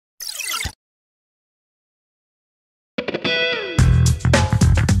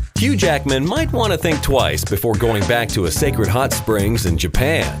Hugh Jackman might want to think twice before going back to a sacred hot springs in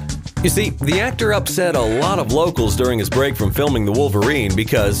Japan. You see, the actor upset a lot of locals during his break from filming The Wolverine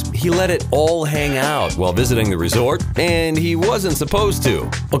because he let it all hang out while visiting the resort, and he wasn't supposed to.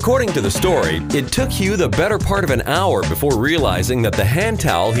 According to the story, it took Hugh the better part of an hour before realizing that the hand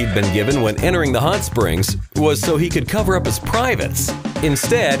towel he'd been given when entering the hot springs was so he could cover up his privates.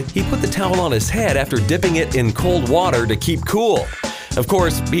 Instead, he put the towel on his head after dipping it in cold water to keep cool. Of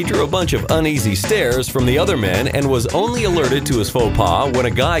course, he drew a bunch of uneasy stares from the other men and was only alerted to his faux pas when a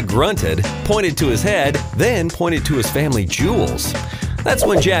guy grunted, pointed to his head, then pointed to his family jewels. That's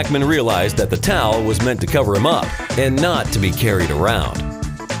when Jackman realized that the towel was meant to cover him up and not to be carried around.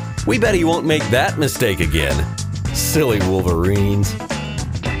 We bet he won't make that mistake again. Silly Wolverines.